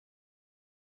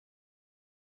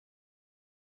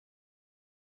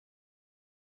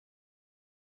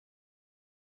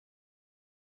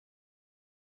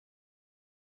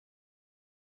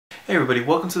Hey everybody,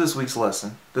 welcome to this week's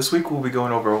lesson. This week we'll be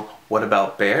going over what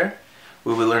about bear.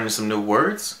 We'll be learning some new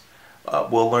words.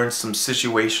 We'll learn some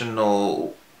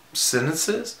situational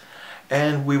sentences.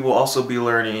 And we will also be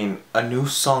learning a new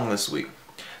song this week.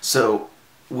 So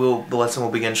the lesson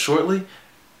will begin shortly.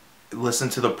 Listen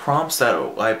to the prompts that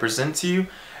I present to you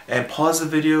and pause the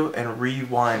video and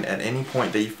rewind at any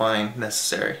point that you find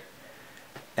necessary.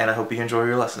 And I hope you enjoy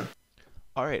your lesson.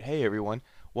 Alright, hey everyone,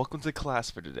 welcome to class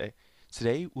for today.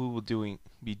 Today we will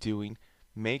be doing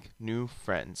Make New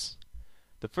Friends.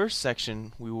 The first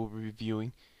section we will be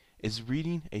reviewing is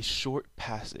reading a short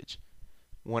passage.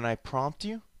 When I prompt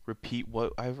you, repeat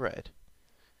what I read.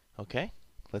 Okay,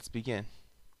 let's begin.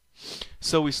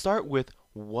 So we start with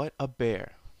what a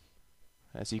bear,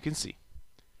 as you can see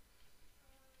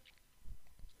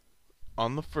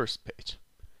on the first page.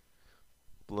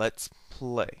 Let's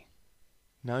play.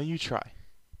 Now you try.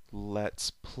 Let's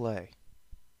play.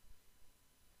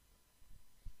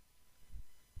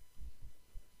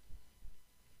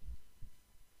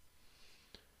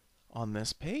 On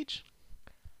this page,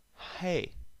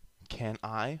 hey, can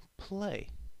I play?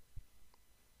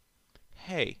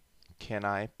 Hey, can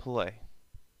I play?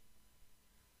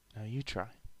 Now you try.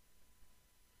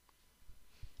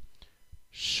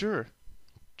 Sure,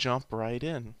 jump right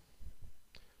in.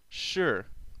 Sure,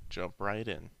 jump right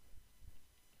in.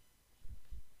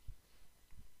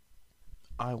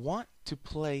 I want to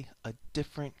play a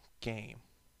different game.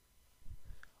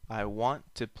 I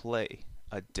want to play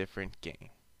a different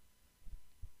game.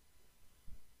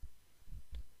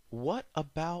 What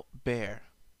about bear?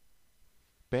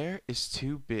 Bear is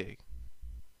too big.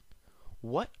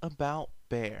 What about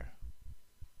bear?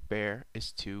 Bear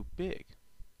is too big.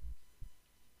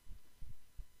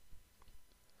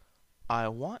 I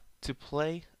want to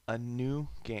play a new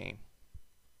game.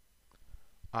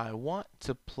 I want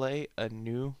to play a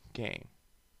new game.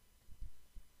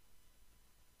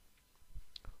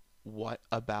 What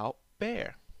about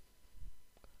bear?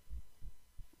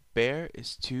 Bear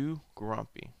is too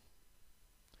grumpy.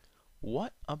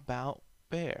 What about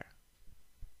bear?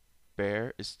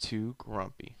 Bear is too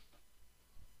grumpy.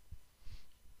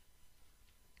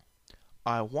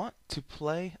 I want to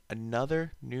play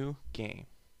another new game.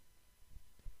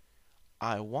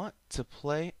 I want to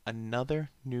play another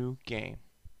new game.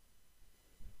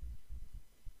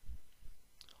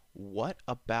 What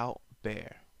about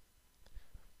bear?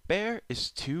 Bear is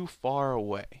too far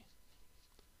away.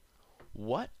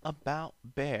 What about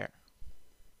bear?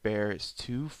 Bear is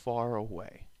too far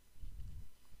away.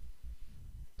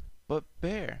 But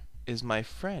bear is my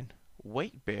friend.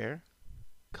 Wait, bear,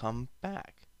 come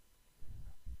back.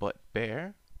 But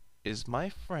bear is my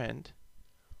friend.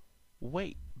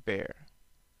 Wait, bear,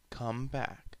 come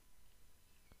back.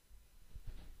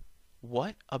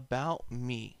 What about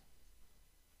me?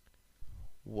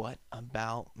 What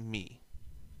about me?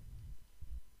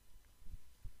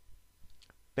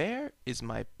 Bear is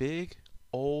my big,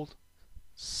 old,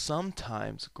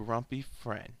 sometimes grumpy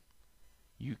friend.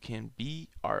 You can be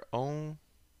our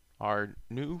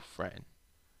new friend.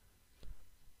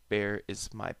 Bear is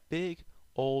my big,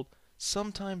 old,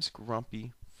 sometimes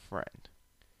grumpy friend.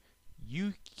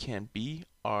 You can be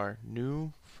our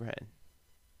new friend.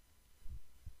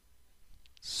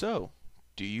 So,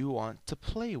 do you want to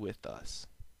play with us?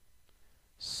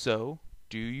 So,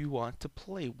 do you want to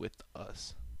play with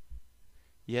us?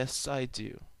 Yes, I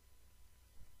do.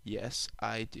 Yes,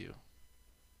 I do.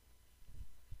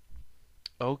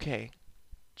 Okay,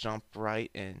 jump right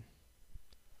in.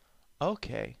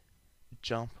 Okay,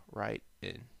 jump right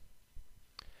in.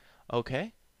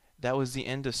 Okay, that was the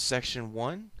end of section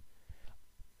 1.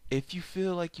 If you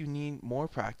feel like you need more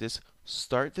practice,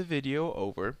 start the video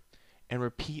over and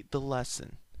repeat the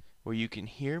lesson where you can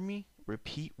hear me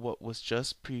repeat what was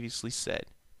just previously said.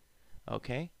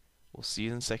 Okay, we'll see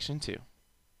you in section 2.